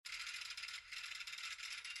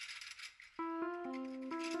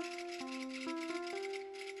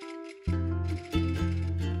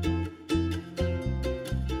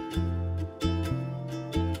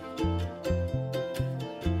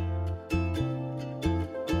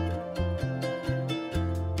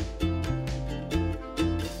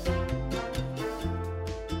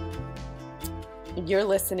You're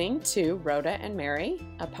listening to Rhoda and Mary,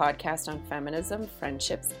 a podcast on feminism,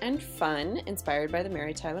 friendships, and fun inspired by the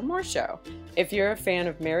Mary Tyler Moore Show. If you're a fan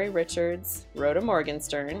of Mary Richards, Rhoda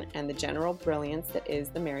Morgenstern, and the general brilliance that is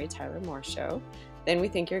the Mary Tyler Moore Show, then we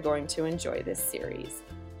think you're going to enjoy this series.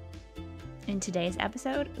 In today's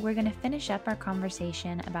episode, we're going to finish up our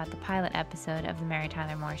conversation about the pilot episode of the Mary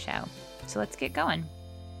Tyler Moore Show. So let's get going.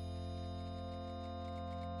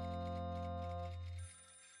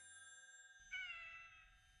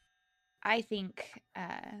 I think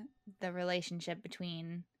the relationship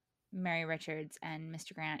between Mary Richards and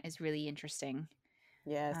Mr. Grant is really interesting.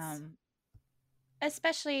 Yes.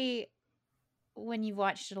 Especially when you've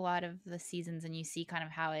watched a lot of the seasons and you see kind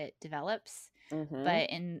of how it develops. Mm-hmm.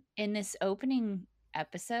 But in this opening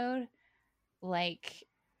episode, like,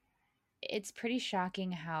 it's pretty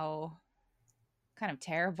shocking how kind of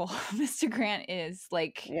terrible Mr. Grant is,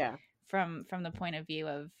 like, Yeah. from the point of view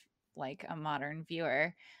of like a modern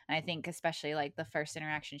viewer. And I think especially like the first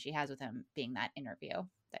interaction she has with him being that interview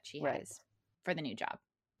that she has for the new job.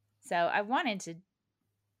 So I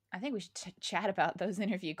think we should chat about those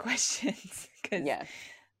interview questions because Yes.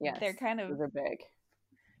 they're kind of Those are big.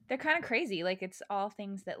 They're kind of crazy. Like, it's all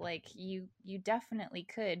things that like you definitely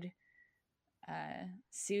could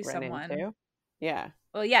sue Run someone into. Yeah.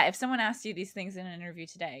 Well, yeah, if someone asked you these things in an interview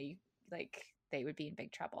today, like, they would be in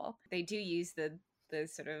big trouble. They do use the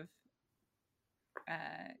sort of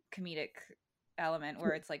comedic element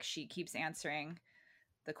where it's like she keeps answering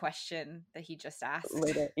the question that he just asked.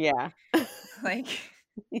 Later. Yeah. Like,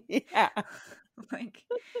 yeah. like,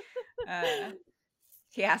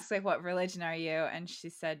 he asks, like, what religion are you? And she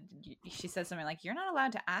says something like, you're not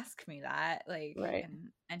allowed to ask me that. Like, right.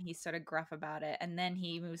 And he's sort of gruff about it. And then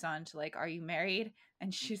he moves on to like, are you married?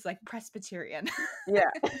 And she's like, Presbyterian.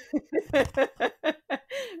 Yeah.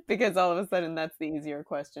 Because all of a sudden that's the easier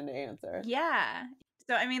question to answer. Yeah.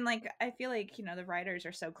 So, I mean, like, I feel like, the writers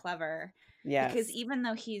are so clever. Yes. Because even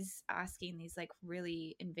though he's asking these like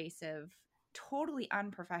really invasive, totally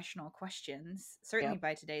unprofessional questions, certainly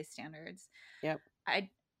by today's standards. Yep.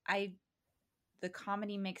 The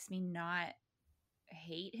comedy makes me not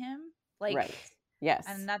hate him. Like, right. Yes.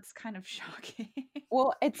 And that's kind of shocking.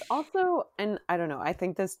 Well, it's also, and I don't know, I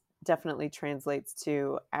think this definitely translates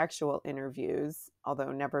to actual interviews,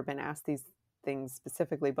 although never been asked these things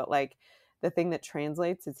specifically, but like the thing that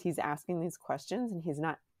translates is he's asking these questions and he's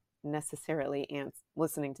not necessarily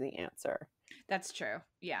listening to the answer. That's true.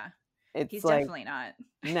 Yeah. He's like, definitely not.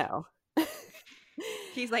 No.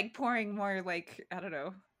 He's like pouring more, like, I don't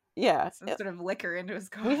know. Yeah. Some sort of liquor into his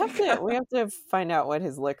coffee. We have to find out what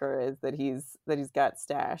his liquor is that he's got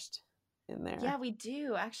stashed in there. Yeah, we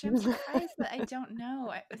do. Actually, I'm surprised that I don't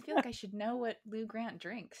know. I feel like I should know what Lou Grant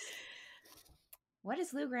drinks. What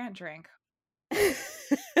does Lou Grant drink?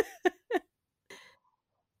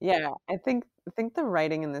 Yeah, I think the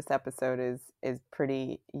writing in this episode is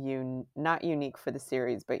pretty not unique for the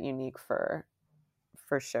series, but unique for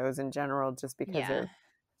shows in general, just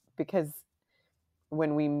because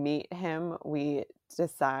when we meet him, we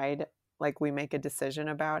decide, like, we make a decision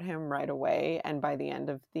about him right away, and by the end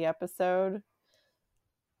of the episode,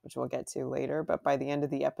 which we'll get to later, but by the end of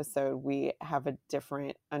the episode, we have a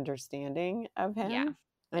different understanding of him. Yeah.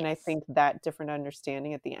 And I think that different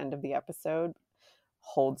understanding at the end of the episode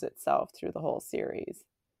holds itself through the whole series.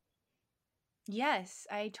 Yes,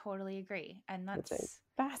 I totally agree. And that's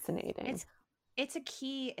fascinating. It's a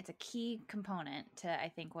key component to, I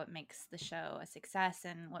think, what makes the show a success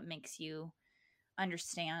and what makes you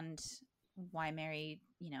understand why Mary,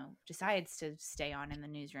 decides to stay on in the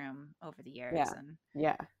newsroom over the years.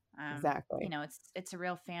 Yeah. And exactly. It's a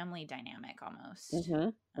real family dynamic almost.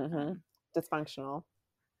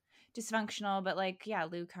 Dysfunctional, but like, yeah,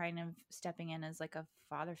 Lou kind of stepping in as like a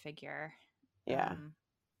father figure. Yeah.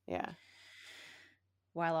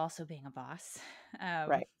 While also being a boss.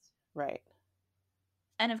 Right.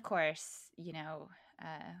 And of course,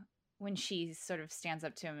 when she sort of stands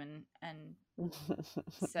up to him and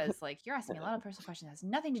says, like, you're asking me a lot of personal questions that has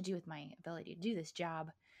nothing to do with my ability to do this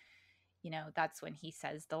job. That's when he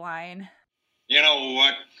says the line, you know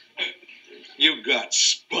what? You got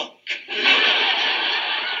spunk.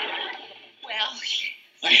 Well,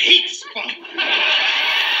 I hate spunk.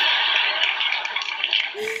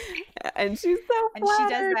 And she's so flattered. And she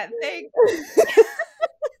does that thing.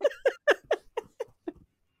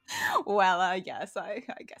 Well, yes, I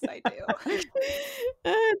guess I do.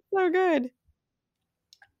 It's so good.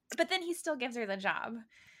 But then he still gives her the job.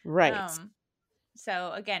 Right.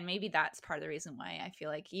 So again, maybe that's part of the reason why I feel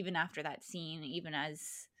like even after that scene, even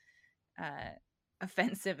as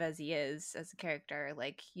offensive as he is as a character,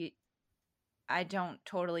 like, I don't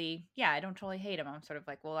totally hate him. I'm sort of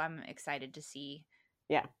like, well, I'm excited to see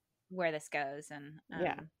where this goes. And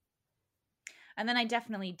then I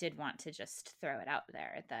definitely did want to just throw it out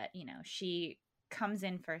there that, she comes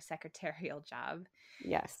in for a secretarial job.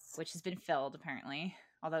 Yes. Which has been filled, apparently.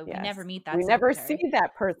 Although we Yes. never meet that We secretary. never see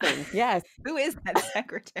that person. Yes. Who is that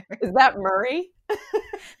secretary? Is that Murray?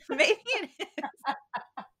 Maybe it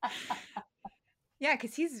is. Yeah,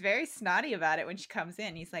 because he's very snotty about it when she comes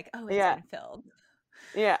in. He's like, oh, it's been filled.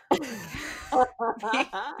 Yeah.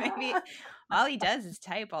 Maybe all he does is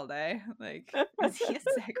type all day. Like, is he a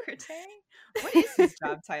secretary? What is his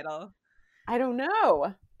job title? I don't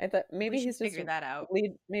know. I thought maybe he's just figure that out.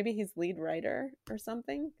 Maybe he's lead writer or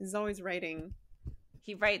something. He's always writing.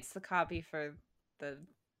 He writes the copy for the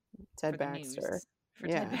Ted Baxter.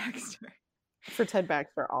 Ted Baxter. For Ted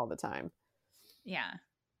Baxter all the time. Yeah.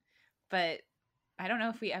 But I don't know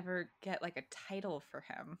if we ever get like a title for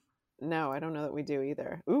him. No, I don't know that we do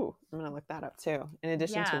either. Ooh, I'm going to look that up too. In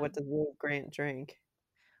addition to what does Lou Grant drink?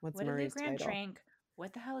 What's Murray's title? What does Lou Grant drink?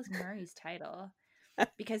 What the hell is Murray's title?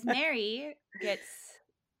 Because Mary gets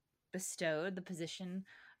bestowed the position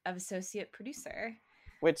of associate producer.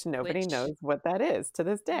 Which nobody knows what that is to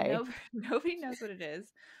this day. Nobody knows what it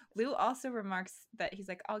is. Lou also remarks that he's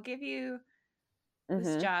like, I'll give you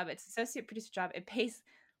this job. It's associate producer job. It pays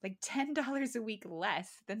like $10 a week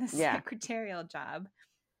less than the secretarial job.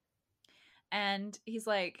 And he's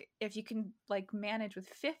like, if you can like manage with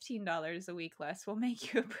 $15 a week less, we'll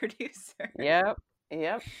make you a producer. Yep.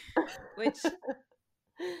 Which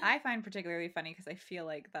I find particularly funny because I feel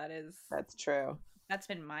like that's true. That's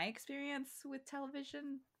been my experience with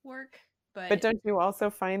television work. But don't you also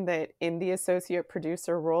find that in the associate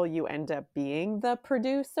producer role, you end up being the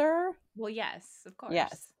producer? Well, yes, of course.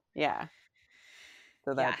 Yes. Yeah.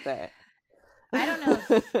 So that's it. I don't know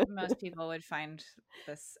if most people would find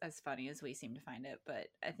this as funny as we seem to find it, but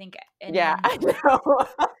I think I know.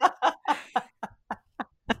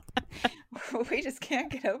 We just can't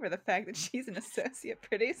get over the fact that she's an associate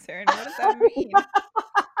producer, and what does that mean?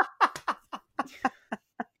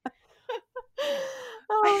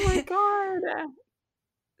 Oh my god.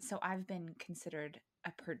 So I've been considered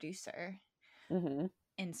a producer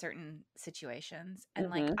in certain situations, and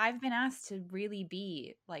like I've been asked to really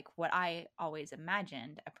be like what I always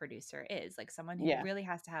imagined a producer is, like someone who really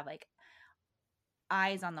has to have like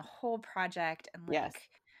eyes on the whole project and like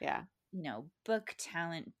book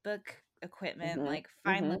talent, book equipment, like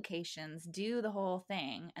find locations, do the whole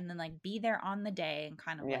thing, and then like be there on the day and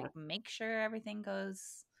kind of like make sure everything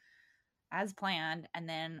goes as planned, and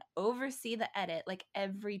then oversee the edit, like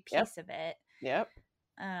every piece of it.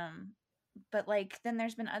 But like then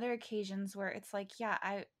there's been other occasions where it's like,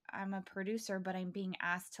 I'm a producer, but I'm being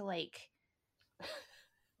asked to like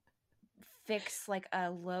fix like a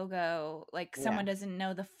logo, like someone doesn't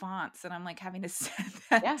know the fonts, and I'm like having to send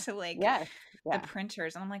that to like the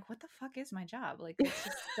printers, and I'm like, what the fuck is my job? Like it's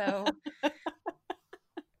just so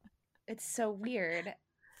it's so weird.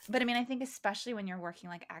 But I mean, I think especially when you're working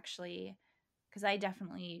like actually, because I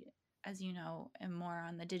definitely, as you know, am more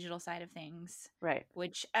on the digital side of things. Right.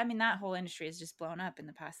 Which, I mean, that whole industry has just blown up in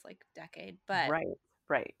the past like decade. But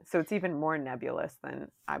Right. So it's even more nebulous than,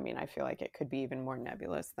 I mean, I feel like it could be even more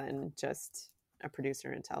nebulous than just a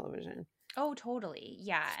producer in television. Oh, totally.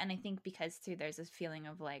 Yeah. And I think because too, there's this feeling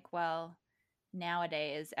of like, well,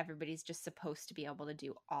 nowadays everybody's just supposed to be able to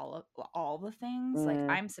do all the things. Like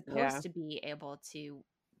I'm supposed to be able to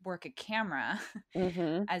work a camera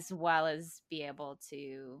as well as be able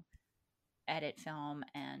to edit film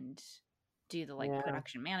and do the like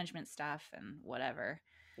production management stuff and whatever.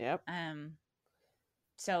 Yep.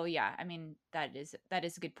 So yeah, I mean that is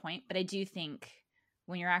a good point, but I do think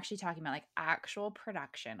when you're actually talking about like actual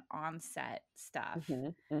production on set stuff,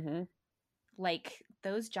 like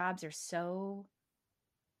those jobs are so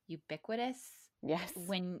ubiquitous. Yes.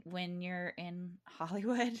 When you're in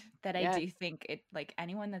Hollywood, that I do think it, like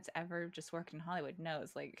anyone that's ever just worked in Hollywood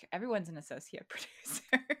knows, like everyone's an associate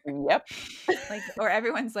producer. Yep. Like, or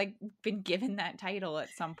everyone's like been given that title at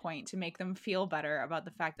some point to make them feel better about the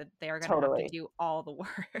fact that they are going to have to do all the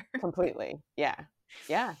work. Completely. Yeah.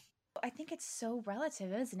 Yeah. I think it's so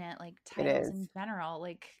relative, isn't it? Like titles in general,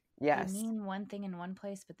 like they mean one thing in one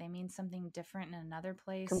place, but they mean something different in another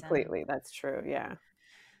place. Completely. That's true. Yeah.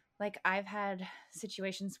 Like I've had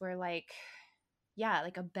situations where like,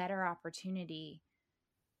 like a better opportunity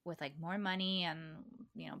with like more money and,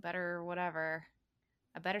 you know, better whatever,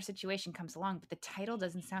 a better situation comes along, but the title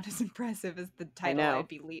doesn't sound as impressive as the title I'd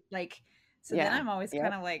be like. So then I'm always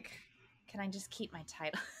kind of like, can I just keep my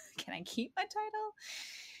title? Can I keep my title?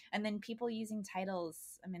 And then people using titles,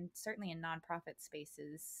 I mean, certainly in nonprofit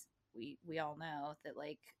spaces, we all know that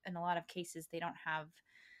like in a lot of cases they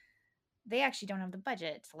actually don't have the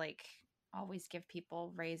budget to like always give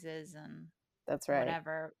people raises and That's right.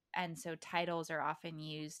 whatever. And so titles are often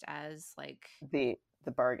used as like the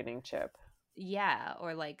bargaining chip. Yeah,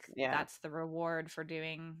 or like that's the reward for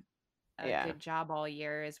doing a good job all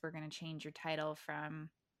year is we're going to change your title from,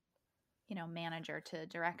 you know, manager to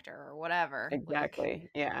director or whatever. Exactly.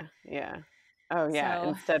 Like, yeah. Oh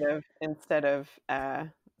yeah. So, Instead of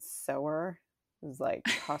sewer, it was like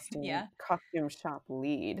costume shop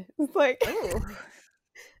lead. It's like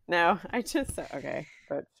no, I just okay,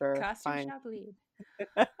 but sure, costume fine. shop lead.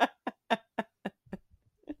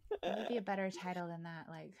 What would be a better title than that?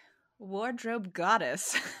 Like wardrobe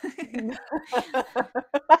goddess.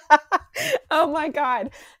 Oh my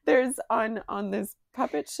god. There's on this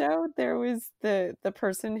puppet show, there was the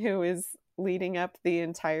person who is leading up the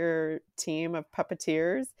entire team of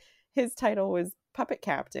puppeteers. His title was puppet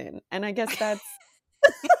captain, and I guess that's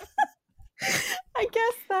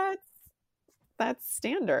that's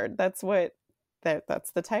standard. That's what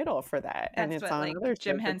that's the title for that. That's and it's what, on like, other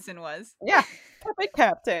Jim shows. Henson was. Yeah, puppet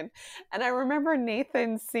captain. And I remember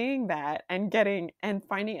Nathan seeing that and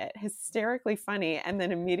finding it hysterically funny, and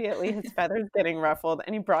then immediately his feathers getting ruffled,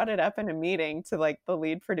 and he brought it up in a meeting to like the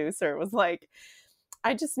lead producer. It was like,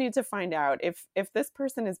 I just need to find out if this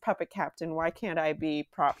person is puppet captain, why can't I be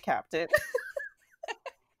prop captain?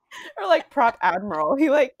 Or like prop admiral. He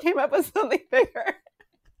like came up with something bigger.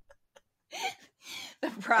 The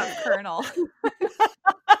prop colonel.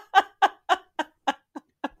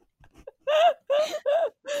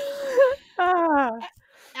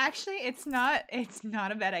 Actually, it's not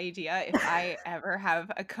a bad idea if I ever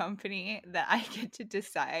have a company that I get to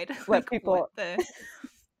decide what people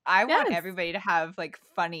I want everybody to have like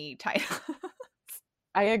funny titles.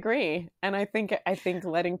 I agree. And I think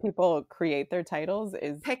letting people create their titles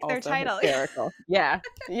is pick also their title. Hysterical. Yeah.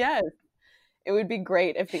 Yes. It would be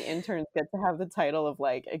great if the interns get to have the title of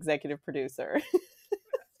like executive producer.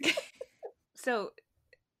 So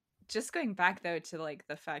just going back though to like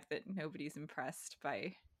the fact that nobody's impressed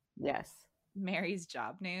by Mary's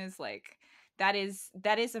job news, like that is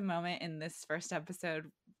a moment in this first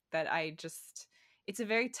episode that I just, it's a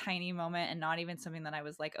very tiny moment and not even something that I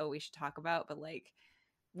was like, oh, we should talk about, but like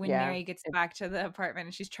when Mary gets back to the apartment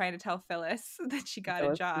and she's trying to tell Phyllis that she got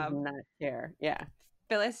a job. Does not care. Yeah.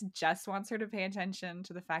 Phyllis just wants her to pay attention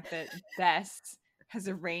to the fact that Bess has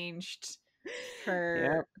arranged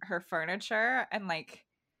her furniture, and like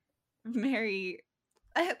Mary,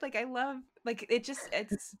 I love, like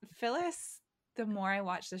it's Phyllis. The more I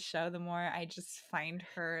watch the show, the more I just find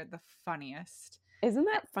her the funniest. Isn't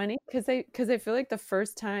that funny? Because I feel like the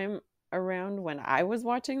first time around when I was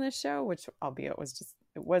watching this show, which albeit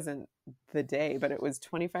it wasn't the day, but it was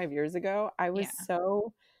 25 years ago, I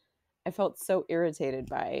felt so irritated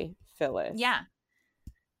by Phyllis. Yeah,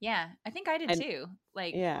 I think I did too.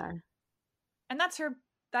 Like, and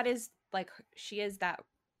that is like she is that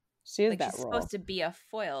she's role. Supposed to be a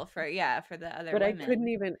foil for the other but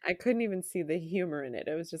women. I couldn't even see the humor in it.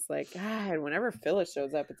 It was just like, God, whenever Phyllis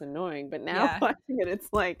shows up, it's annoying. But now watching it, it's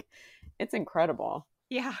like, it's incredible.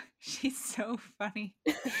 Yeah, she's so funny.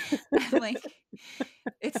 And like,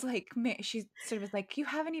 it's like she's sort of like, you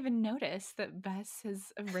haven't even noticed that Bess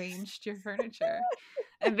has arranged your furniture.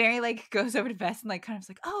 And Mary like goes over to Bess and like kind of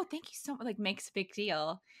like, oh, thank you so much, like makes a big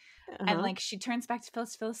deal. And like she turns back to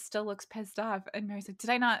Phyllis. Phyllis still looks pissed off, and Mary's like, did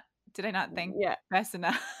I not thank Bess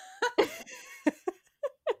enough?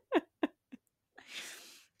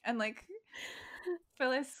 And like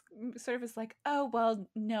Phyllis sort of is like, oh, well,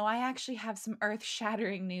 no, I actually have some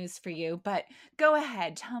earth-shattering news for you, but go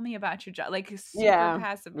ahead, tell me about your job. Like super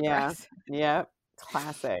passive aggressive. Yeah.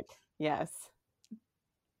 Classic. Yes.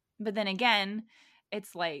 But then again,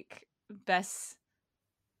 it's like Bess,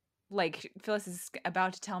 like Phyllis is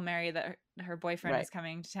about to tell Mary that her boyfriend is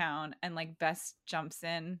coming to town, and like Bess jumps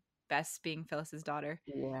in, Bess being Phyllis's daughter,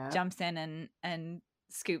 jumps in and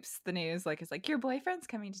scoops the news, like it's like, your boyfriend's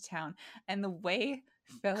coming to town. And the way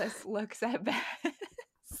Phyllis looks at Bess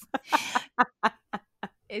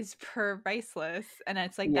is priceless. And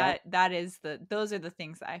it's like that is those are the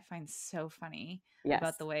things that I find so funny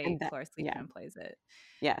about the way Cloris Leachman plays it.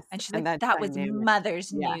 Yes. And she's like, that was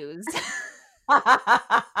mother's news.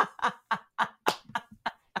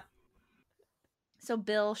 So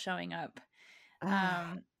Bill showing up.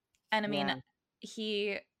 And I mean,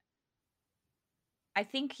 I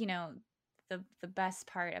think, you know, the best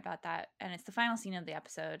part about that, and it's the final scene of the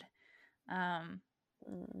episode,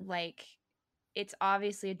 like it's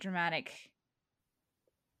obviously a dramatic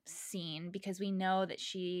scene because we know that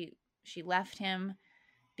she left him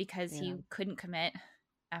because he couldn't commit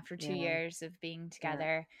after 2 years of being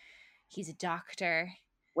together. He's a doctor.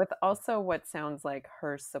 With also what sounds like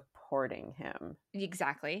her supporting him.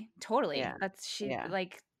 Exactly. Totally. Yeah. That's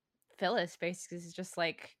like Phyllis basically is just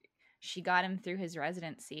like, she got him through his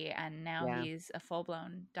residency and now he's a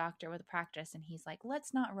full-blown doctor with a practice, and he's like,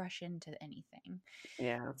 let's not rush into anything.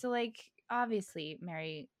 Yeah. So like obviously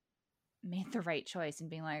Mary made the right choice in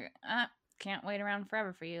being like, can't wait around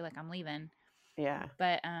forever for you, like I'm leaving. Yeah.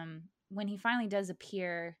 But when he finally does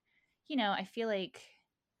appear, you know, I feel like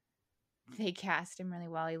they cast him really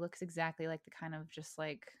well. He looks exactly like the kind of just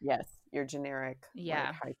like, yes, your generic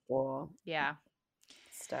like high school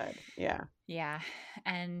stud. Yeah.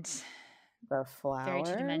 And the flowers, very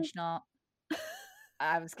two-dimensional.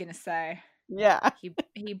 I was gonna say,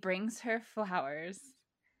 he brings her flowers,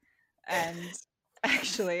 and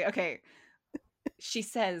actually, okay, she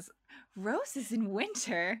says roses in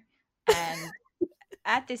winter, and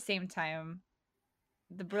at the same time,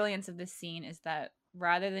 the brilliance of this scene is that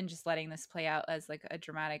rather than just letting this play out as like a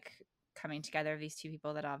dramatic coming together of these two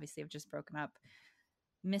people that obviously have just broken up,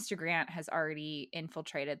 Mr. Grant has already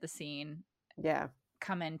infiltrated the scene. Yeah.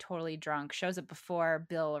 Come in totally drunk, shows up before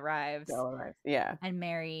Bill arrives. Yeah. And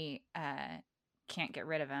Mary can't get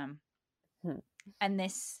rid of him. And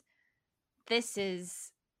this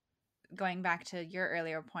is going back to your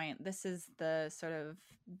earlier point. This is the sort of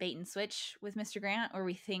bait and switch with Mr. Grant, where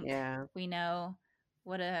we think we know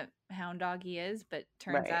what a hound dog he is, but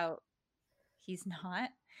turns out he's not.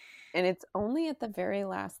 And it's only at the very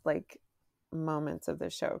last like moments of the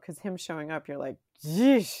show, because him showing up, you're like,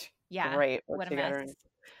 yeesh, great, what a mess.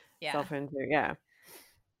 Into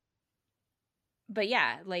but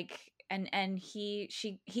yeah, like, and he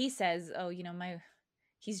says, oh, you know,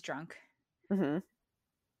 he's drunk.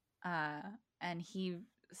 And he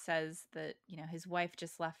says that, you know, his wife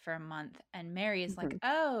just left for a month, and Mary is like,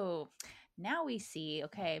 oh, now we see,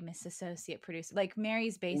 okay, Miss Associate Producer. Like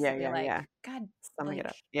Mary's basically God, summing it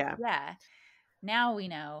up. Yeah. Now we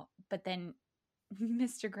know. But then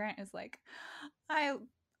Mr. Grant is like,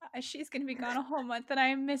 she's gonna be gone a whole month, and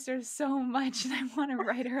I miss her so much, and I want to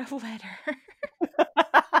write her a letter.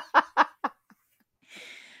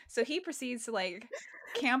 So he proceeds to like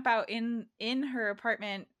camp out in her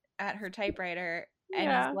apartment at her typewriter,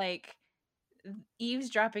 and is like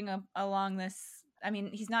eavesdropping along this. I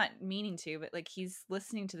mean, he's not meaning to, but like he's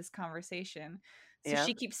listening to this conversation. So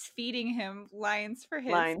she keeps feeding him lines for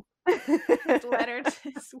his letter to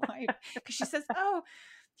his wife, because she says, oh,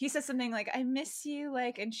 he says something like, I miss you,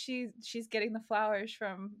 like, and she's getting the flowers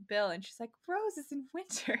from Bill, and she's like, roses in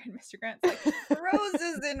winter, and Mr. Grant's like,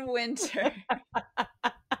 roses in winter.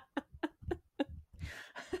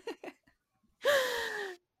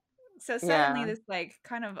 So suddenly this like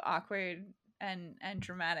kind of awkward and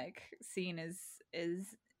dramatic scene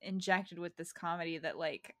is injected with this comedy that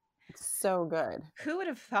like, so good. Who would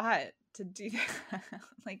have thought to do that?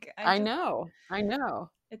 Like I know.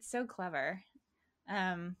 It's so clever.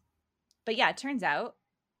 But yeah, it turns out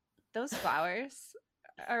those flowers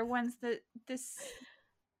are ones that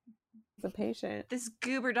the patient, this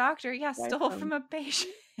goober doctor, stole from a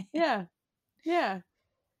patient.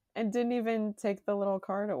 And didn't even take the little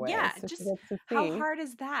card away. Yeah, so just how hard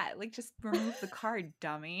is that? Like, just remove the card,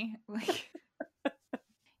 dummy. Like,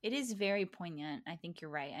 it is very poignant. I think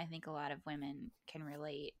you're right. I think a lot of women can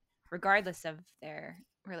relate, regardless of their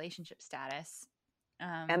relationship status.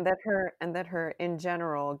 And that her in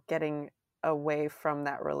general getting away from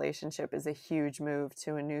that relationship is a huge move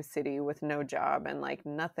to a new city with no job and like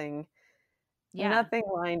nothing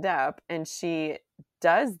lined up, and she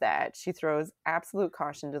does that. She throws absolute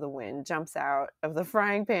caution to the wind, jumps out of the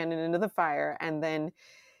frying pan and into the fire, and then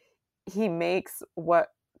he makes what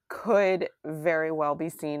could very well be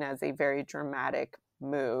seen as a very dramatic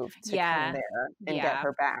move to come there and get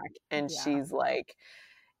her back. And she's like,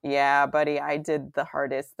 yeah, buddy, I did the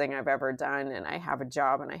hardest thing I've ever done, and I have a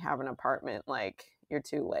job and I have an apartment. Like, you're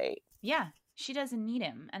too late. Yeah, she doesn't need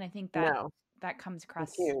him. And I think that comes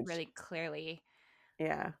across really clearly.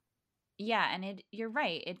 Yeah, and you're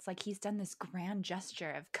right. It's like he's done this grand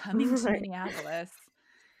gesture of coming to Minneapolis.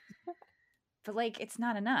 But like, it's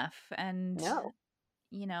not enough. And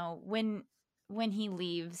you know, when he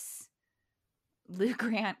leaves, Lou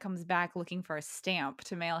Grant comes back looking for a stamp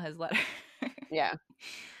to mail his letter.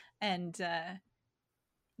 And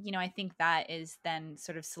you know, I think that is then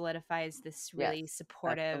sort of solidifies this really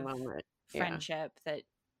supportive friendship that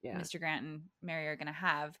Mr. Grant and Mary are gonna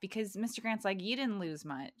have, because Mr. Grant's like, you didn't lose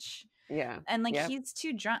much. And like he's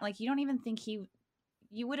too drunk. Like, you don't even think you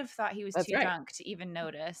would have thought he was too drunk to even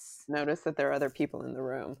notice that there are other people in the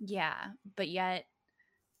room. Yeah, but yet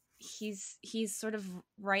he's sort of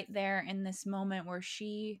right there in this moment where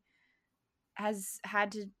she has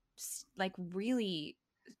had to like really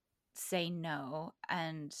say no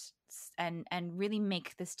and really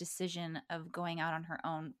make this decision of going out on her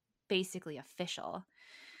own, basically official.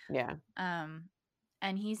 Yeah.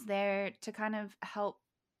 And he's there to kind of help,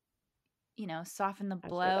 you know, soften the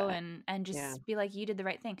blow and just be like, you did the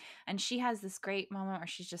right thing. And she has this great moment where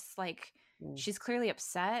she's just like, she's clearly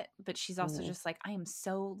upset, but she's also just like, I am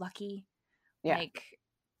so lucky. Like,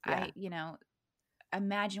 I, you know,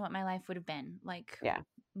 imagine what my life would have been like.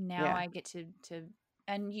 Now I get to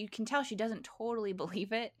and you can tell she doesn't totally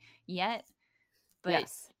believe it yet, but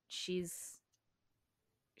she's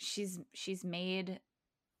made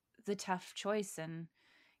the tough choice. And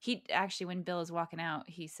he actually, when Bill is walking out,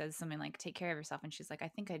 he says something like, take care of yourself, and she's like, I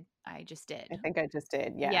think I just did. I think I just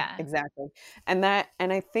did. Yeah. Exactly. And I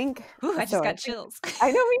think ooh, I just got chills.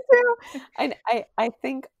 I know, me too. And I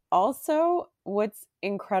think also what's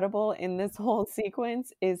incredible in this whole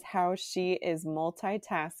sequence is how she is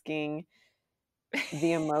multitasking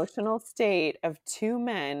the emotional state of two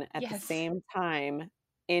men at the same time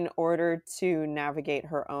in order to navigate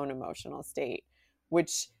her own emotional state,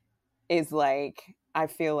 which is like, I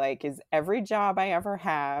feel like is every job I ever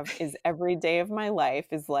have, is every day of my life,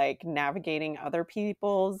 is like navigating other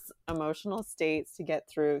people's emotional states to get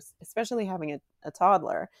through, especially having a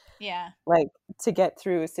toddler. Yeah. Like to get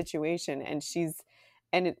through a situation.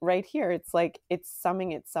 And right here, it's like, it's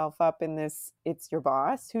summing itself up in this, it's your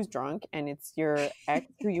boss who's drunk, and it's your ex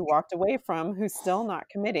who you walked away from, who's still not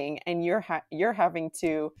committing. And you're having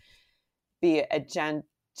to be a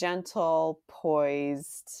gentle,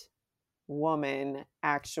 poised woman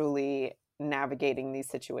actually navigating these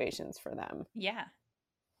situations for them. Yeah.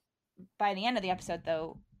 By the end of the episode,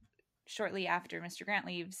 though, shortly after Mr. Grant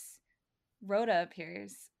leaves, Rhoda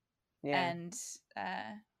appears and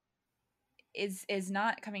is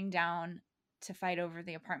not coming down to fight over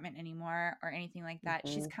the apartment anymore or anything like that.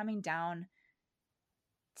 She's coming down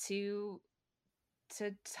to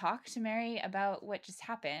talk to Mary about what just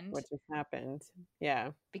happened.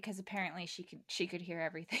 Yeah. Because apparently she could hear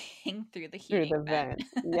everything through the heating through the vent.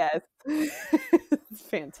 Yes. It's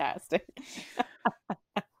fantastic.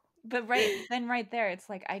 But right there, it's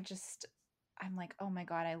like, I'm like, oh my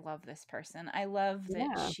God, I love this person. I love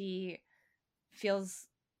that she feels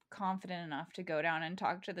confident enough to go down and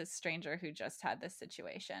talk to this stranger who just had this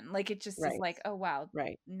situation. Like, it just is like, oh wow,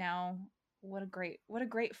 now what a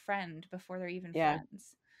great friend before they're even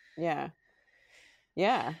friends. Yeah.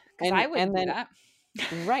 Because I wouldn't do that.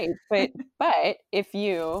 Right. But if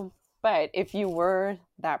you were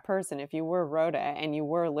that person, if you were Rhoda and you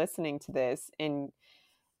were listening to this and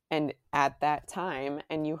at that time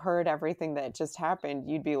and you heard everything that just happened,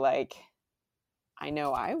 you'd be like, I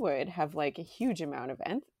know I would have like a huge amount of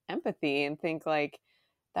empathy and think like,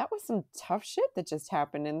 that was some tough shit that just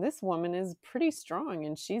happened. And this woman is pretty strong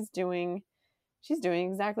and she's doing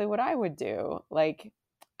exactly what I would do. Like,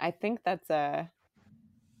 I think that's I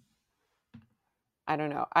don't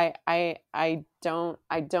know. I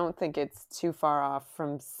don't think it's too far off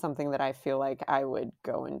from something that I feel like I would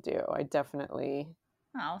go and do. I definitely.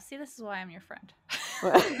 Oh, see, this is why I'm your friend.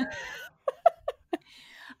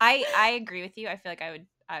 I agree with you. I feel like I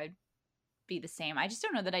would be the same. I just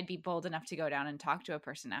don't know that I'd be bold enough to go down and talk to a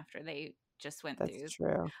person after they just went through. That's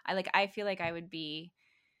true. I feel like I would be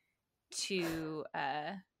too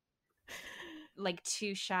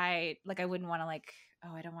too shy. Like, I wouldn't want to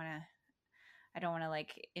I don't want to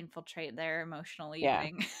like infiltrate their emotional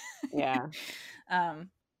evening. Yeah.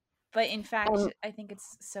 But in fact, I think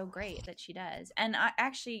it's so great that she does. And I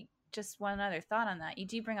actually, just one other thought on that. You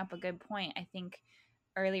do bring up a good point. I think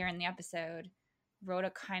earlier in the episode, Rhoda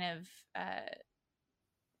kind of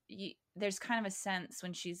there's kind of a sense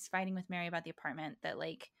when she's fighting with Mary about the apartment that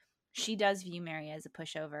like she does view Mary as a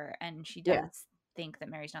pushover, and she does think that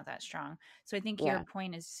Mary's not that strong. So I think your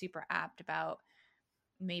point is super apt about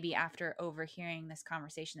maybe after overhearing this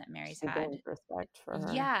conversation that Mary's had, respect for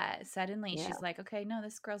her. Yeah, suddenly she's like, okay, no,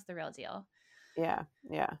 this girl's the real deal. Yeah.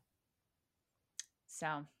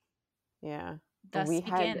 So, yeah. Thus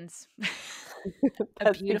begins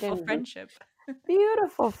a beautiful friendship.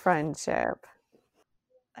 Beautiful friendship.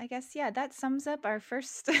 I guess, that sums up our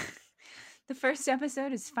first the first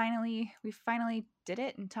episode. We finally did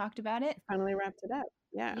it and talked about it. Finally wrapped it up.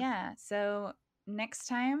 Yeah. So next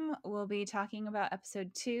time we'll be talking about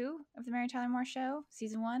episode 2 of the Mary Tyler Moore Show,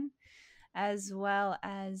 season 1, as well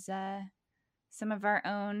as some of our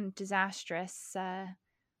own disastrous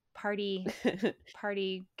party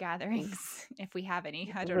gatherings, if we have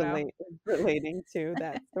any. I don't know. Relating to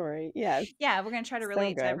that story. Yes. Yeah, we're going to try to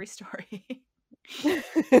relate to every story.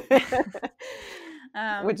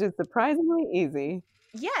 Which is surprisingly easy.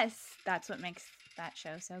 Yes, that's what makes that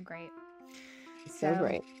show so great. So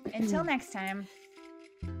great. Until next time.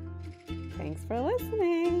 Thanks for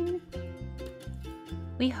listening.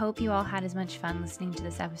 We hope you all had as much fun listening to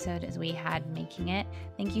this episode as we had making it.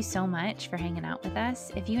 Thank you so much for hanging out with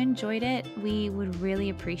us. If you enjoyed it, we would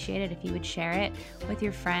really appreciate it if you would share it with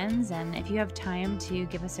your friends. And if you have time to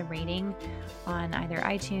give us a rating on either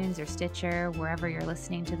iTunes or Stitcher, wherever you're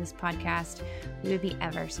listening to this podcast, we would be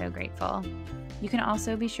ever so grateful. You can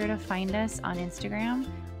also be sure to find us on Instagram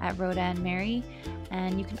at Rhoda and Mary.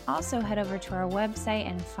 And you can also head over to our website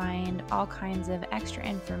and find all kinds of extra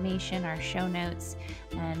information, our show notes,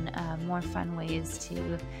 and more fun ways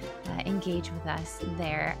to engage with us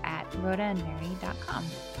there at rhodaandmary.com.